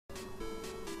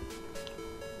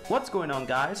What's going on,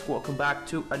 guys? Welcome back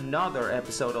to another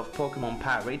episode of Pokemon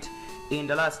Pyrite. In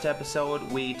the last episode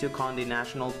we took on the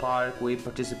national park. We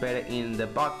participated in the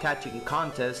bug catching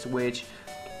contest, which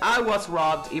I was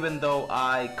robbed even though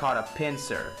I caught a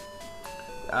pincer.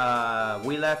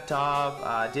 We left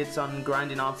off, did some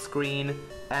grinding off screen,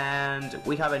 and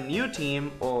we have a new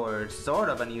team, or sort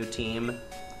of a new team.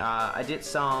 I did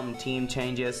some team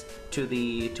changes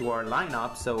to our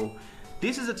lineup, so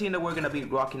this is the team that we're gonna be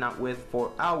rocking out with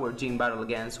for our gym battle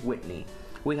against Whitney.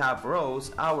 We have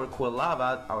Rose, our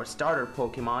Quilava, our starter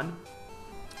Pokemon.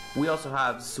 We also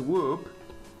have Swoop,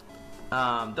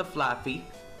 the Flaffy.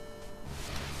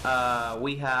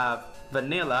 We have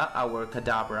Vanilla, our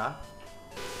Kadabra.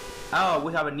 Oh,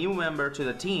 we have a new member to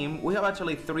the team. We have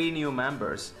actually 3 new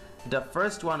members. The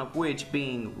first one of which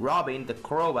being Robin, the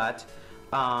Crobat.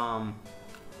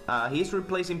 He's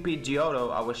replacing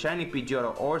Pidgeotto, our shiny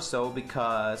Pidgeotto also,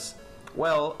 because,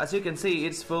 well, as you can see,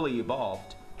 it's fully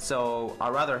evolved. So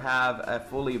I'd rather have a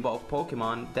fully evolved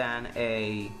Pokemon than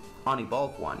a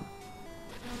unevolved one.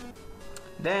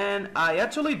 Then I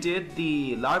actually did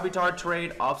the Larvitar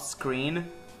trade off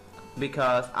screen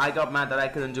because I got mad that I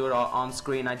couldn't do it on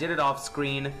screen. I did it off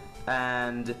screen,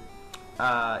 and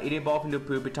it evolved into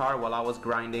Pupitar while I was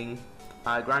grinding.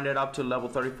 I grinded up to level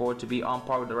 34 to be on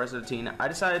par with the rest of the team. I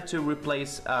decided to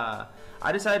replace, I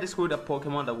decided to screw the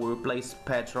Pokemon that will replace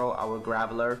Petro, our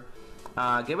Graveler.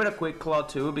 Give it a Quick Claw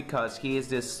too because he is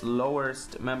the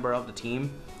slowest member of the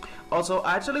team. Also,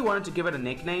 I actually wanted to give it a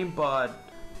nickname, but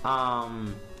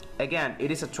again, it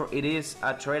is a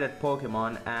traded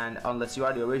Pokemon, and unless you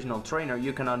are the original trainer,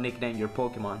 you cannot nickname your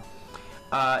Pokemon.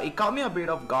 It caught me a bit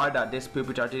off guard that this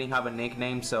Pupitar didn't have a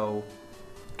nickname, so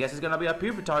guess it's gonna be a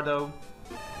Pupitar though.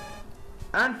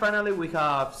 And finally we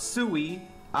have Sui,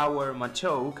 our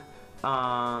Machoke,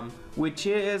 which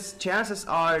is, chances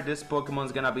are this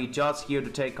Pokemon's gonna be just here to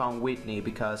take on Whitney,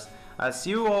 because as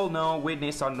you all know, Whitney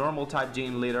is a normal type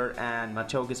gym leader and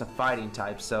Machoke is a fighting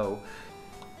type, so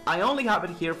I only have it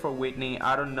here for Whitney.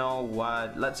 I don't know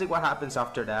what, let's see what happens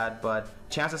after that, but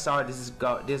chances are this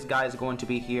guy is going to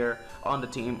be here on the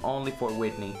team only for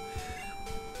Whitney.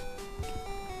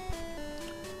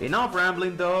 Enough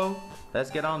rambling though, let's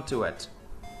get on to it.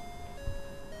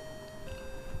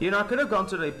 You know, I could have gone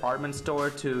to the department store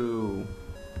to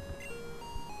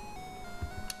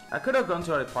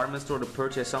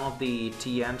purchase some of the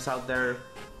TMs out there.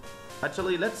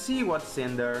 Actually, let's see what's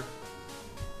in there.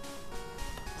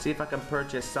 See if I can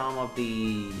purchase some of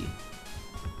the,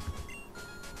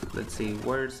 let's see,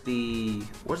 where's the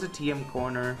TM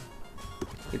corner?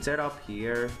 It's right up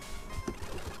here.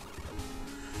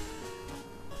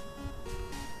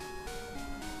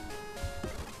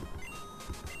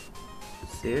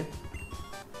 See?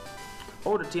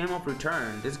 Oh, the TM of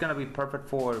return. This is gonna be perfect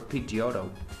for Pidgeotto.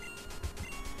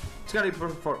 It's gonna be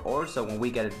perfect for Orso when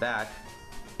we get it back,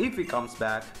 if it comes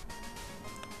back.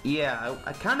 Yeah,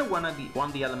 I kind of want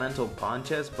the elemental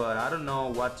punches, but I don't know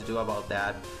what to do about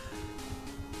that.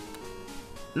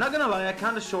 Not gonna lie, I'm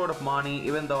kind of short of money,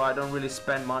 even though I don't really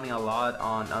spend money a lot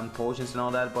on potions and all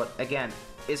that. But again,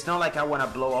 it's not like I want to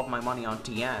blow off my money on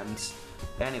TMs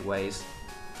anyways.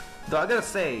 Though I gotta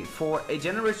say, for a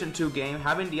Generation 2 game,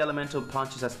 having the elemental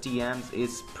punches as TMs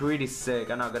is pretty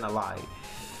sick, I'm not gonna lie.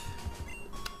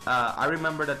 I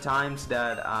remember the times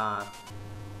that,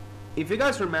 if you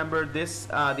guys remember this,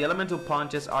 the elemental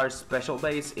punches are special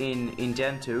base in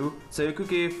Gen 2. So you could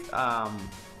give,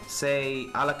 say,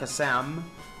 Alakazam,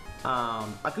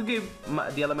 I could give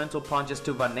the elemental punches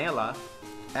to Vanilla,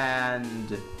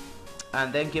 and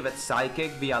then give it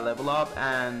Psychic via level up,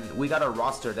 and we got a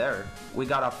roster there. We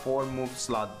got a 4 move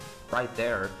slot right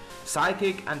there.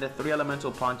 Psychic and the 3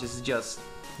 elemental punches is just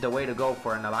the way to go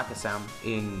for an Alakazam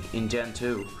in Gen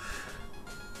 2.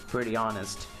 Pretty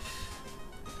honest.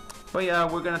 But yeah,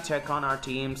 we're gonna check on our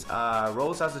teams.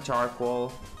 Rose has the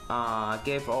Charcoal.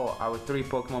 Gave all our 3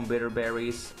 Pokemon Bitter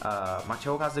Berries.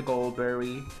 Machoke has the Gold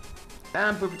Berry.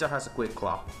 And Pupitar has a Quick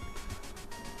Claw.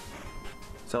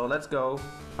 So let's go.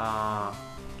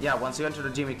 Yeah, once you enter the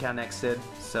gym you can exit.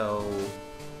 So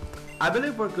I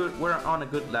believe we're good. We're on a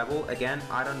good level. Again,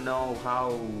 I don't know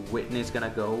how Whitney's gonna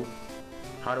go.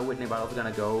 How the Whitney battle's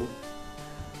gonna go.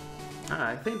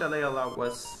 I think the layout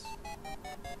was,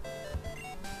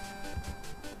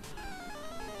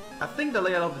 I think the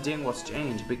layout of the gym was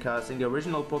changed, because in the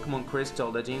original Pokemon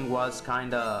Crystal the gym was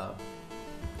kinda,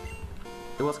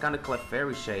 it was kinda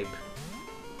Clefairy shape.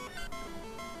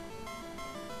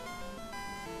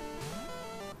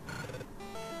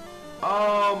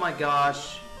 Oh my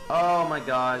gosh. Oh my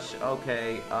gosh.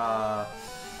 Okay.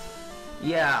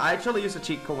 Yeah, I actually used a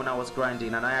cheat code when I was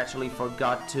grinding, and I actually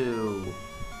forgot to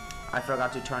I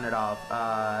forgot to turn it off.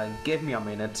 Give me a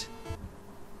minute.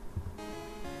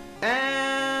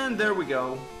 And there we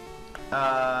go.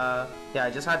 Yeah, I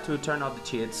just had to turn off the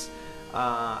cheats.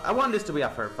 I want this to be a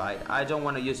fair fight. I don't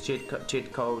want to use cheat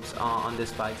codes on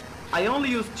this fight. I only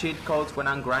use cheat codes when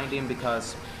I'm grinding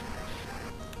because,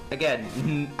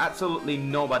 again, absolutely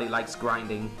nobody likes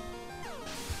grinding.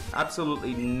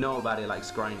 Absolutely nobody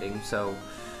likes grinding. So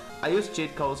I use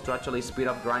cheat codes to actually speed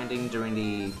up grinding during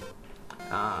the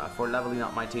for leveling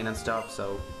up my team and stuff.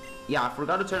 So yeah, I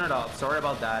forgot to turn it off. Sorry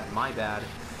about that. My bad.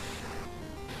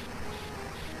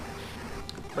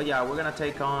 But yeah, we're gonna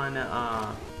take on.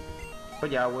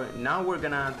 But yeah, now we're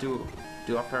gonna do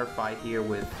a fair fight here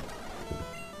with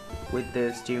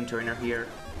this gym trainer here.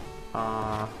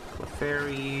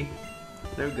 Clefairy.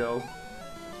 There we go.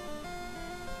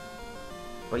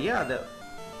 But yeah,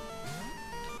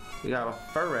 we got a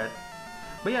Pyrite.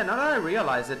 But yeah, now that I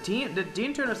realize the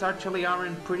gym trainers actually are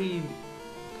in pretty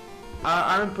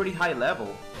high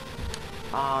level.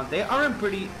 They aren't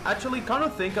pretty. Actually, kind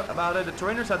of think about it. The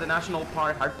trainers at the national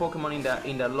park had Pokemon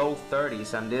in the low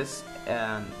 30s, and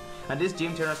these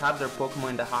gym trainers have their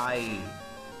Pokemon in the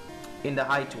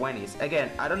high 20s.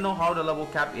 Again, I don't know how the level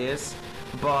cap is,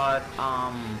 but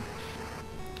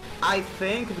I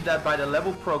think that by the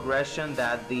level progression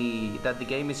that the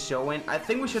game is showing, I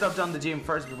think we should have done the gym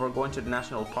first before going to the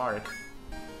national park.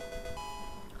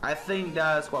 I think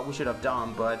that's what we should have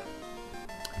done, but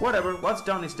whatever, what's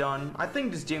done is done. I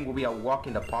think this gym will be a walk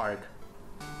in the park.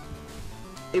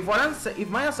 If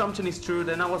my assumption is true,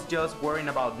 then I was just worrying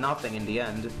about nothing in the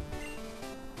end.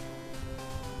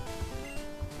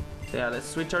 So yeah, let's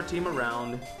switch our team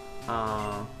around.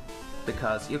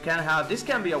 Because you can't have, this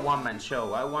can be a one-man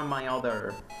show. I want my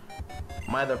other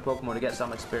Pokemon to get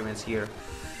some experience here.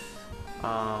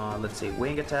 Let's see,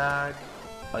 wing attack.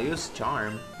 I'll use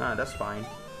charm. That's fine.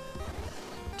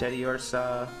 Teddy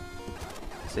Ursa.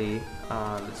 Let's see.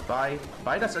 Let's buy.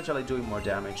 That's actually doing more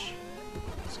damage.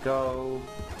 Let's go.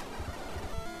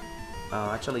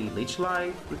 Actually, Leech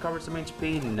Life recovers some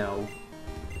HP. No.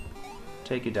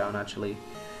 Take you down actually.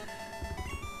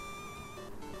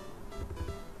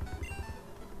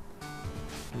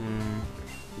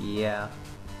 Yeah.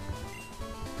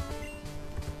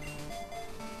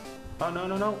 Oh,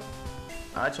 no.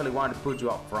 I actually wanted to put you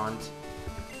up front.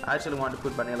 I actually wanted to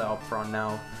put Vanilla up front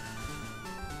now.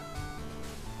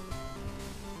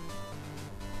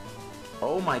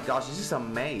 Oh my gosh, this is a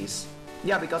maze.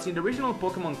 Yeah, because in the original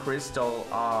Pokemon Crystal,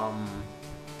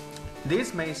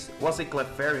 this maze was a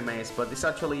Clefairy maze, but this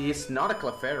actually is not a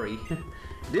Clefairy.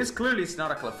 This clearly is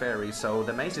not a Clefairy, so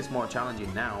the maze is more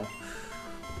challenging now.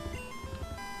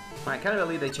 I can't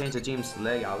believe they changed the gym's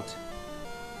layout.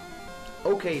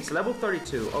 Okay, it's level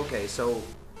 32. Okay, so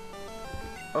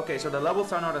the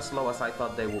levels are not as low as I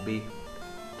thought they would be.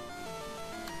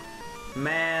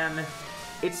 Man,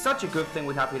 it's such a good thing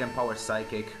we have Hidden Power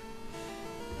Psychic.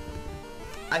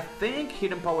 I think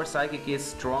Hidden Power Psychic is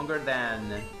stronger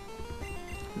than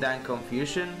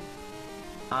Confusion.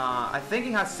 I think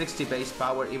it has 60 base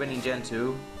power even in Gen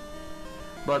 2.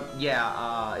 But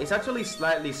yeah, it's actually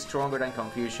slightly stronger than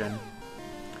Confusion.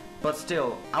 But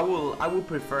still, I would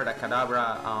prefer that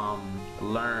Kadabra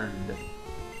learned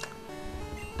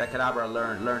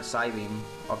Psybeam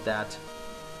of that.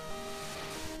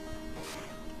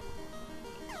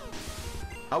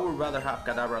 I would rather have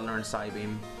Kadabra learn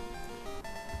Psybeam.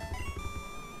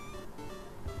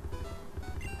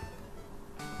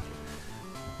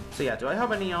 So yeah, do I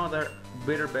have any other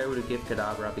Bitter Berry to give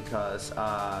Kadabra? Because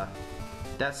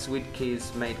that Sweet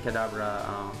Kiss made Kadabra.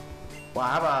 Well,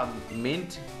 I have a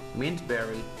Mint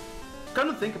Berry. Come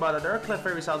to think about it, there are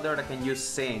Clefairies out there that can use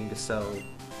Sing, so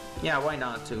yeah, why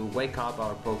not to wake up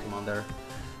our Pokemon there.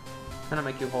 I'm gonna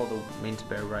make you hold the Mint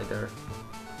Berry right there.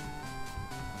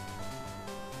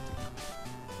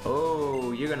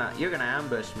 Oh, you're gonna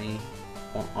ambush me,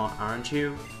 aren't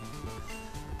you?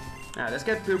 Let's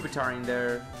get Pupitar in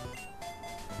there.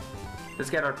 Let's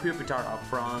get our Pupitar up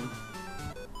front.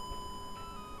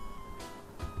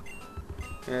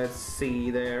 Let's see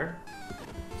there.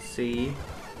 See,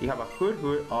 you have a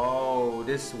Hood. Oh,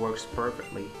 this works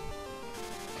perfectly.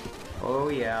 Oh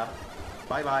yeah.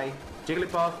 Bye bye.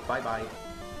 Jigglypuff. Bye bye.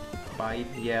 Bye.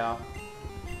 Yeah.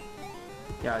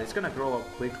 Yeah, it's gonna grow up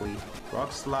quickly.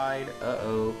 Rock Slide.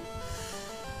 Uh-oh.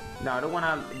 No, I don't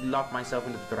wanna lock myself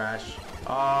into the trash.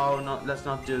 Oh no, let's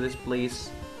not do this, please.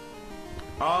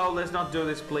 Oh, let's not do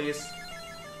this, please.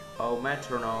 Oh,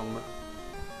 Metronome.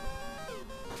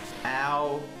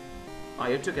 Ow. Oh,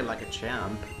 you took it like a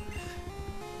champ.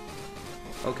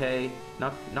 Okay,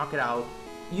 knock it out.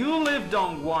 You lived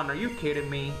on one, are you kidding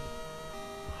me?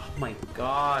 Oh my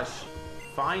gosh.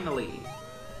 finally.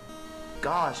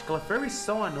 Gosh, Clefairy is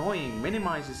so annoying.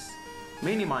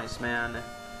 Minimize, man.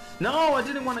 No, I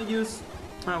didn't want to use...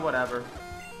 whatever.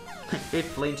 It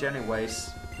flinched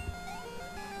anyways.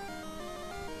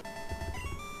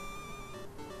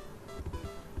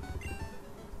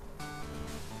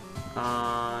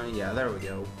 Yeah, there we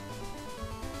go.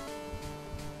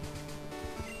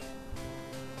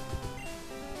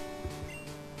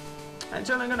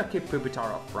 Actually, I'm gonna keep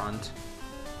Pupitar up front.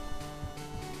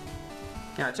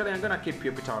 Yeah, actually, I'm gonna keep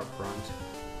Pupitar up front.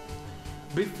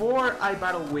 Before I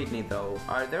battle Whitney, though,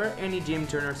 are there any gym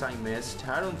turners I missed?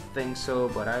 I don't think so,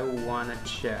 but I wanna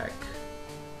check.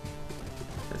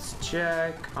 Let's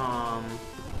check.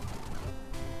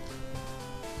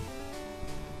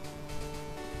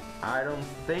 I don't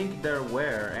think there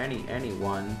were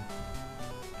anyone.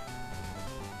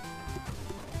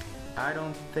 I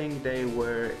don't think they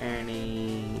were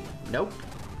any... Nope.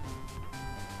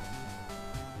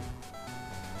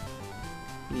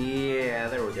 Yeah,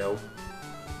 there we go.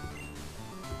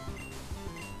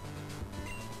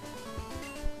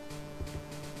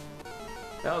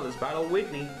 Well, let's battle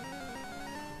Whitney.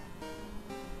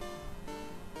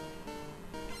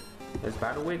 Let's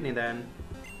battle Whitney then.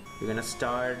 We're gonna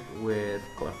start with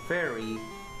Clefairy.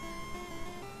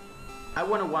 I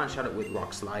wanna one-shot it with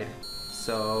Rock Slide.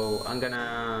 So I'm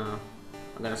gonna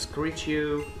screech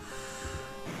you.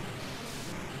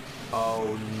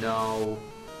 Oh no.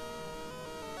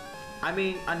 I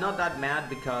mean, I'm not that mad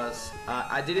because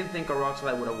I didn't think a Rock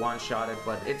Slide would have one-shotted,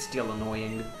 but it's still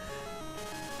annoying.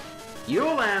 You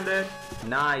landed!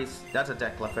 Nice, that's a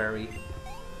deck Clefairy.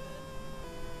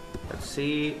 Let's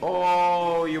see.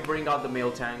 Oh, you bring out the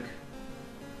Miltank.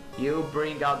 You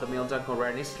bring out the Miltank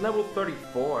already. It's level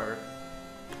 34.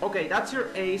 Okay, that's your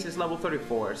ace, is level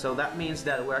 34, so that means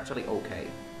that we're actually okay.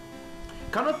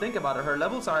 Kind of think about it, her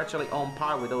levels are actually on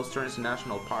par with those turns in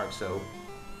National Park, so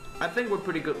I think we're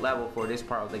pretty good level for this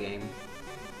part of the game.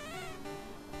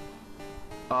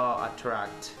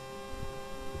 Attract.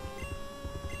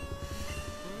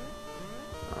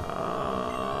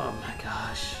 Oh my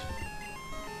gosh.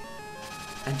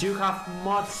 And you have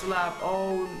Mud Slap.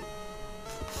 Oh,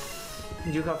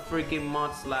 you have freaking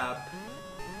Mud Slap.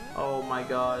 Oh my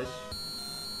gosh.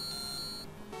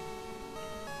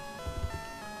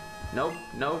 Nope,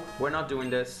 nope, we're not doing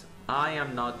this. I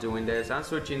am not doing this. I'm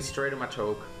switching straight to my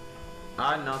choke.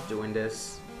 I'm not doing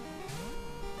this.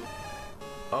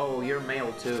 Oh, you're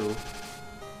male too.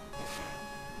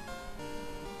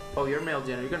 Oh, you're male,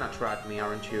 Jenna. You're gonna trap me,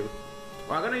 aren't you?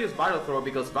 Well, I'm gonna use Vital Throw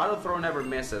because Vital Throw never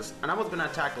misses. And I was gonna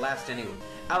attack last anyway.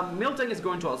 Miltank is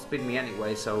going to outspeed me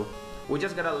anyway, so we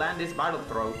just gotta land this Vital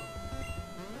Throw.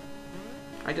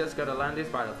 I just gotta land this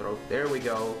Vital Throw. There we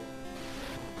go.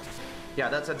 Yeah,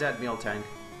 that's a dead Miltank.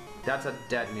 That's a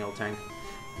dead Miltank.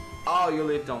 Oh, you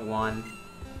lived on one.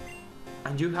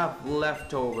 And you have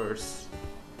leftovers.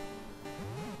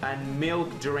 And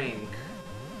milk drink.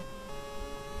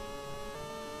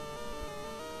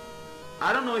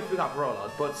 I don't know if you have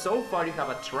rollout, but so far you have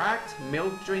Attract,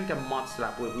 Milk Drink, and Mud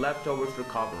Slap with leftovers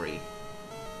recovery.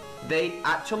 They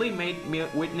actually made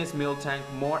Whitney's Miltank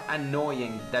more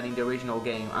annoying than in the original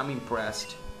game. I'm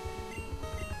impressed.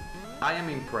 I am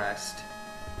impressed.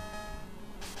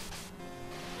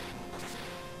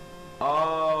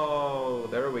 Oh,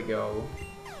 there we go.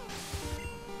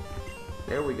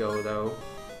 There we go, though.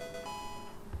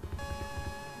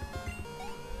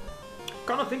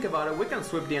 Gonna think about it, we can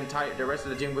sweep the rest of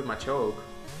the gym with my choke.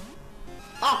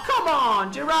 Oh, come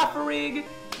on, Giraffe Rig!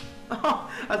 Oh,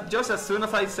 just as soon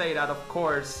as I say that, of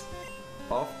course.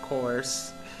 Of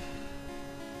course.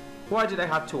 Why did I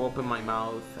have to open my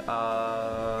mouth?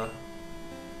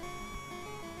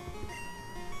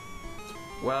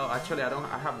 Well, actually,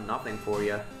 I have nothing for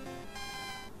you.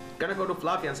 Gonna go to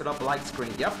Fluffy and set up a light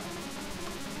screen. Yep.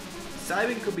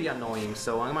 Siving could be annoying,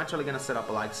 so I'm actually gonna set up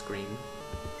a light screen.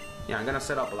 Yeah, I'm gonna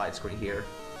set up a light screen here.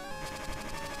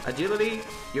 Agility,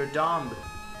 you're dumb.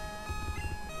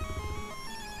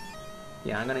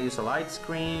 Yeah, I'm gonna use a light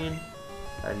screen.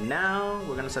 And now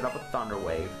we're gonna set up a Thunder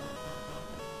Wave.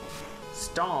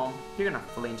 Stomp, you're gonna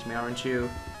flinch me, aren't you?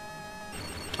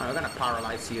 Oh, I'm gonna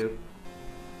paralyze you.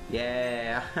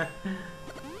 Yeah.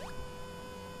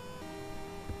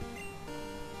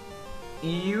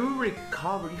 You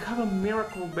recover. You have a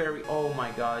Miracle Berry. Oh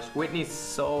my gosh. Whitney's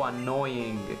so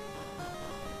annoying.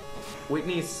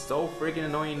 Whitney is so freaking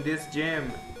annoying in this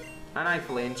gym. And I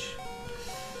flinch.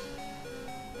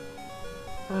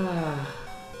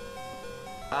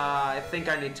 I think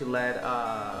I need to let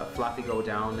Fluffy go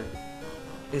down.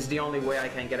 It's the only way I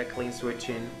can get a clean switch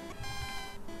in.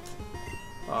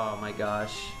 Oh my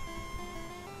gosh.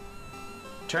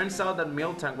 Turns out that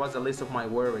Milk Tank was the least of my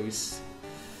worries.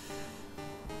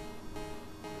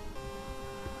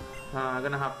 I'm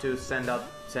gonna have to send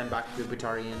back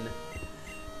Pupitarian.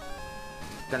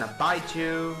 Gonna bite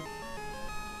you.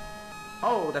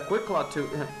 Oh, the Quick Claw too.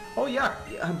 Oh yeah,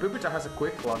 Pupitar has a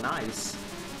Quick Claw, nice.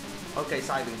 Okay,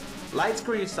 Siding. Light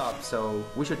screen is up, so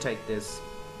we should take this.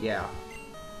 Yeah.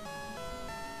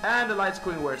 And the light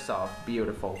screen wears off.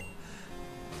 Beautiful.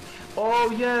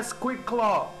 Oh yes, Quick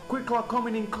Claw! Quick Claw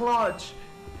coming in clutch!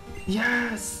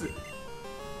 Yes!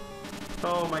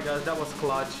 Oh my god, that was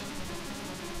clutch.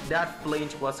 That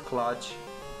flinch was clutch.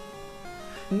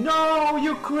 No,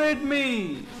 you crit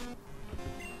me!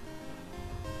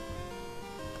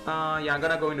 Yeah, I'm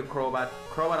gonna go into Crobat.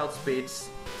 Crobat outspeeds.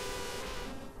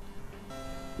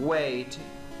 Wait,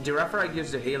 Giraffere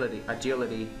used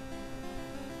agility.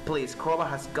 Please, Crobat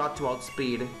has got to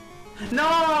outspeed.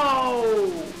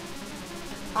 No!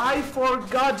 I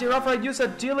forgot Giraffere used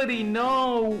agility.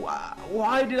 No!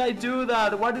 Why did I do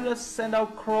that? Why did I send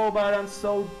out Crobat? I'm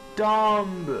so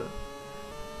dumb.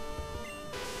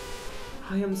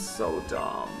 I am so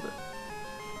dumb.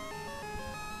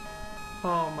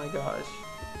 Oh my gosh.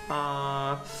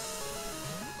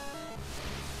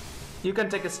 You can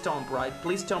take a stomp, right?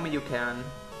 Please tell me you can.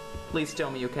 Please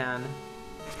tell me you can.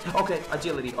 Okay,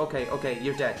 agility. Okay,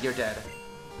 you're dead.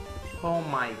 Oh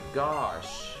my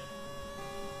gosh.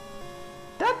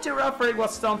 That Giraffere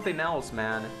was something else,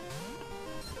 man.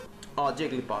 Oh,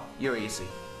 Jigglypuff, you're easy.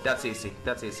 That's easy.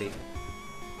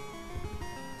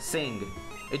 Sing.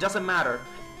 It doesn't matter.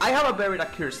 I have a very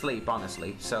accurate sleep,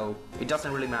 honestly, so it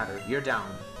doesn't really matter. You're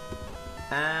down.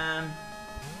 And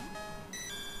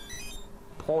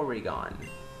Porygon.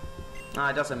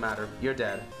 It doesn't matter. You're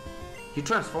dead. You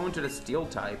transform into the Steel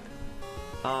type.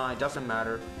 It doesn't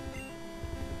matter.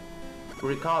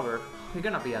 Recover. You're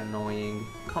gonna be annoying.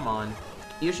 Come on.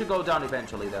 You should go down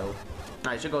eventually, though.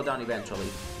 You should go down eventually.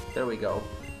 There we go.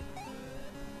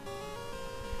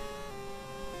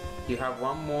 You have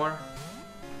one more.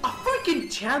 A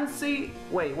freaking Chansey!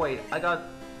 Wait, I got...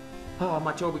 Oh,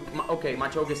 Machoke. Okay,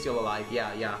 Machoke is still alive.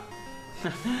 Yeah. yeah.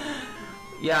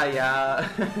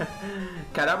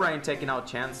 Kadabra ain't taking out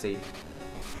Chansey.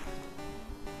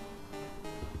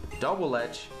 Double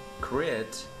Edge.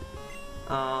 Crit.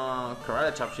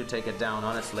 Karate Chop should take it down,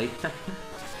 honestly.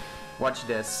 Watch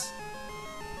this.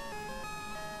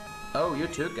 Oh, you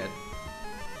took it.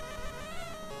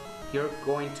 You're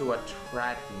going to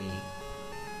attract me.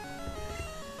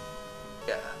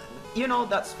 You know,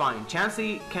 that's fine.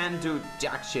 Chansey can do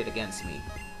jack shit against me.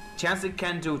 Chansey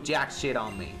can do jack shit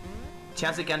on me.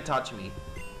 Chansey can touch me.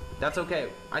 That's okay.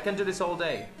 I can do this all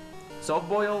day. Soft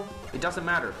Boil, it doesn't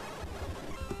matter.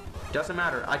 Doesn't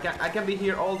matter. I can be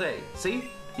here all day.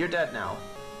 See? You're dead now.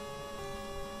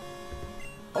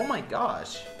 Oh my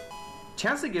gosh.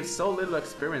 Chansey gives so little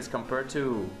experience compared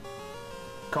to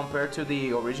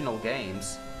the original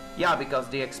games. Yeah, because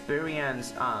the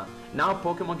experience now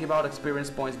Pokemon give out experience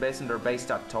points based on their base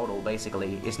stat total,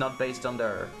 basically. It's not based on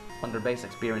their base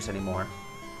experience anymore.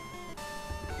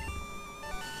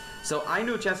 So I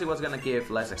knew Chansey was gonna give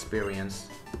less experience.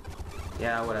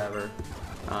 Yeah, whatever.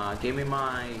 Give me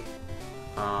my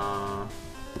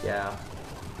yeah.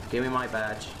 Give me my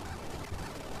badge.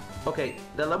 Okay,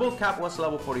 the level cap was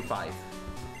level 45.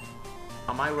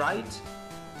 Am I right?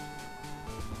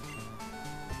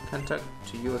 Can talk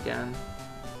to you again.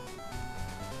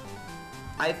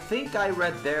 I think I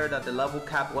read there that the level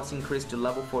cap was increased to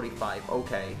level 45.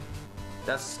 Okay.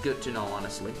 That's good to know,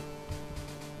 honestly.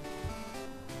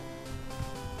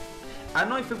 I don't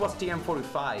know if it was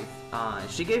TM45.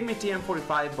 She gave me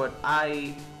TM45, but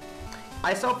I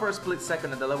saw for a split second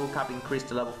that the level cap increased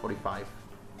to level 45.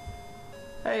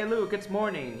 Hey Luke, it's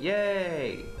morning.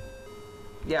 Yay!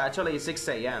 Yeah, actually it's 6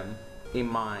 AM in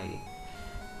my...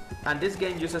 And this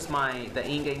game uses the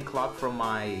in-game clock from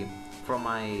my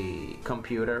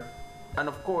computer. And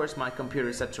of course my computer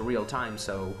is set to real time,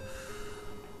 so...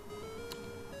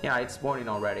 Yeah, it's morning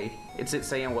already. It's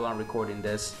 6 AM while I'm recording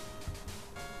this.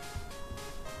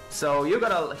 So you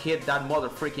gotta hit that mother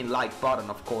freaking like button,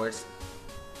 of course.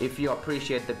 If you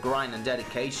appreciate the grind and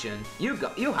dedication, you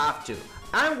have to.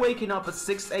 I'm waking up at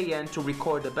 6 AM to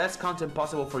record the best content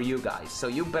possible for you guys, so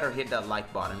you better hit that like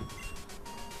button.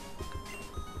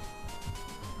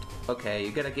 Okay,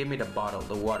 you gotta give me the bottle,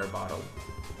 the water bottle.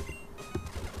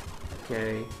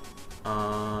 Okay.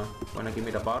 Wanna give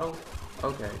me the bottle?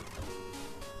 Okay.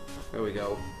 Here we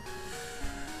go.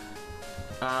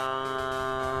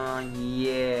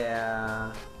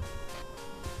 Yeah.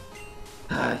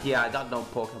 Yeah, I got no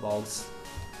Pokeballs.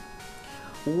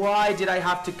 Why did I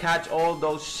have to catch all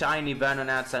those shiny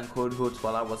Venonats and Hoodhoods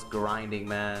while I was grinding,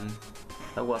 man?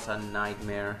 That was a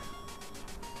nightmare.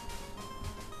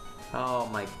 Oh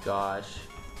my gosh.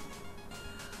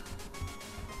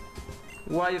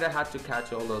 Why did I have to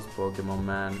catch all those Pokemon,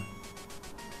 man?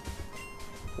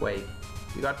 Wait,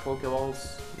 you got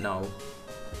Pokeballs? No.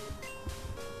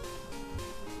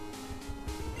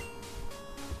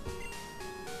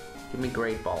 Give me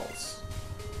Great Balls.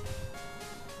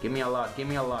 Give me a lot, give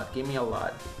me a lot, give me a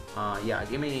lot. Yeah,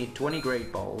 give me 20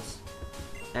 Great Balls.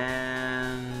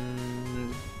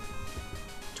 And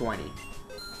 20.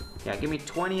 Yeah, give me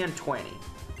 20 and 20.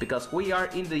 Because we are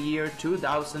in the year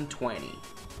 2020.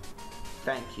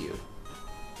 Thank you.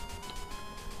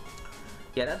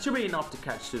 Yeah, that should be enough to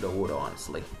catch Sudowoodo,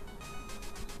 honestly.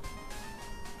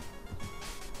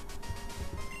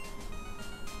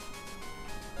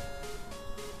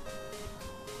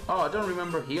 Oh, I don't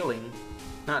remember healing.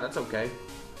 Nah, that's okay.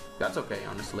 That's okay,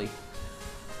 honestly.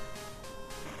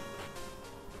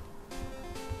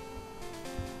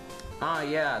 Ah,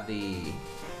 yeah, the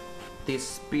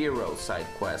Spearow side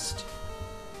quest.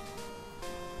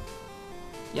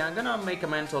 Yeah, I'm gonna make a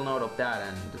mental note of that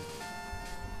and...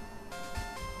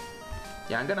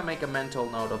 Yeah, I'm gonna make a mental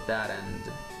note of that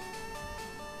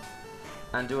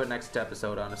and do it next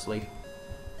episode, honestly.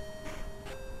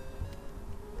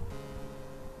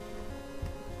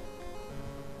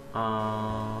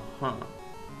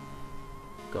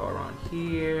 Go around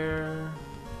here.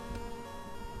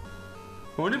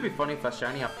 Wouldn't it be funny if a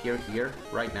shiny appeared here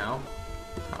right now?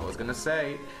 I was gonna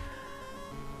say.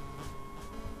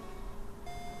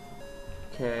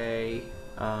 Okay.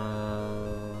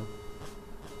 Oh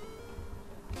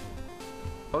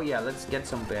yeah, let's get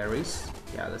some berries.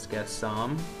 Yeah, let's get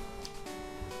some.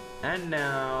 And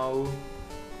now...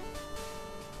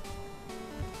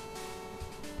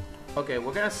 Okay,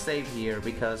 we're gonna save here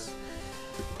because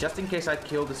just in case I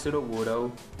kill the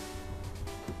Sudowoodo.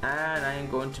 And I am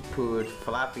going to put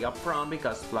Flappy up front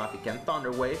because Flappy can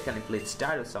Thunder Wave, can inflict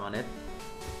status on it.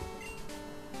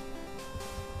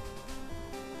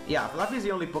 Yeah, Flappy is the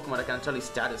only Pokemon that can actually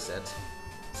status it.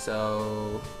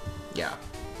 So, yeah.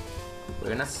 We're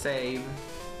gonna save.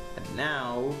 And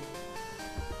now...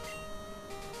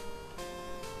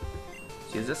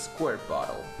 let's use a Squirt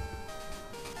Bottle.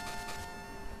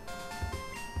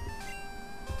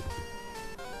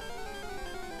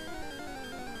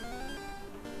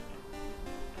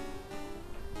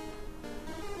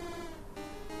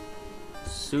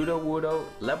 Sudowoodo,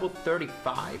 level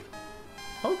 35.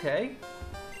 Okay.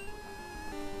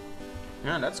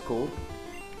 Yeah, that's cool.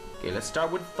 Okay, let's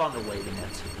start with Thunder Waving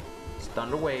it. Let's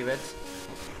Thunder Wave it.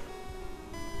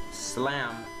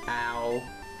 Slam. Ow.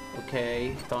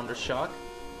 Okay, Thunder Shock.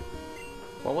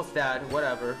 What was that?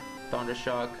 Whatever. Thunder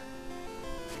Shock.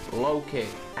 Low Kick.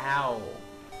 Ow.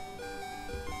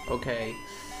 Okay.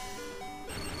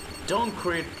 Don't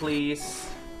crit, please.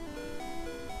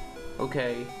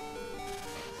 Okay.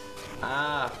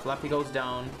 Ah, Flappy goes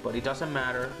down, but it doesn't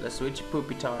matter. Let's switch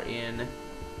Pupitar in.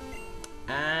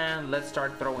 And let's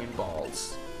start throwing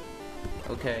balls.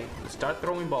 Okay, let's start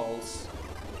throwing balls.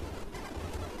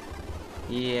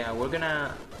 Yeah, we're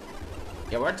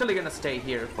actually gonna stay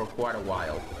here for quite a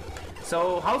while.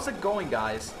 So, how's it going,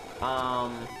 guys?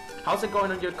 How's it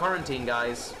going on your quarantine,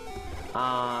 guys?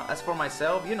 As for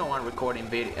myself, you know I'm recording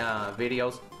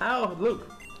videos. Oh,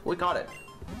 look, we got it.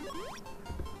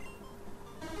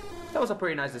 That was a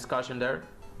pretty nice discussion there.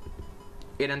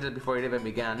 It ended before it even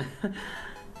began.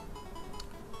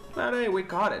 But hey, we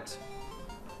got it.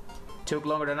 Took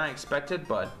longer than I expected,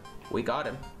 but we got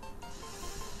him.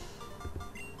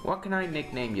 What can I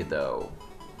nickname you though?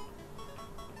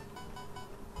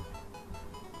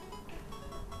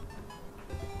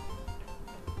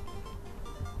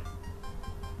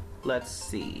 Let's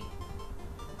see.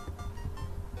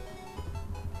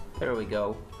 There we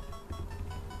go.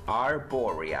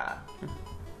 Arborea.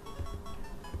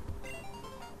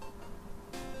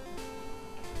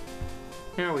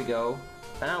 Here we go.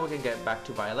 And now we can get back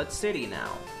to Violet City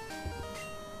now.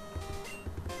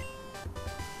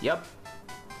 Yep.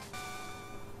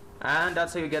 And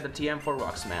that's how you get the TM for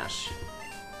Rock Smash.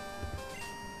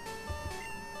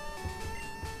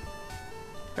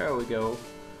 There we go.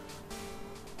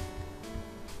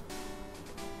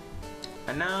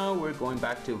 And now we're going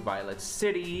back to Violet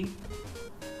City.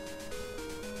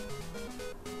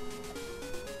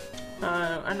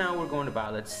 And now we're going to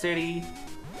Violet City.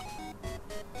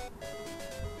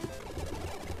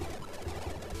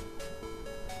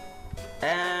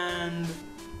 And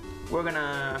we're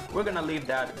gonna leave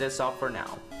this off for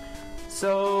now.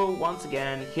 So once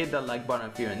again, hit the like button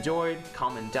if you enjoyed,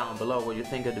 comment down below what you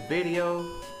think of the video,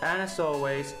 and as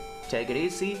always, take it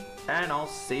easy, and I'll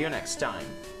see you next time.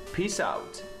 Peace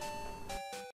out.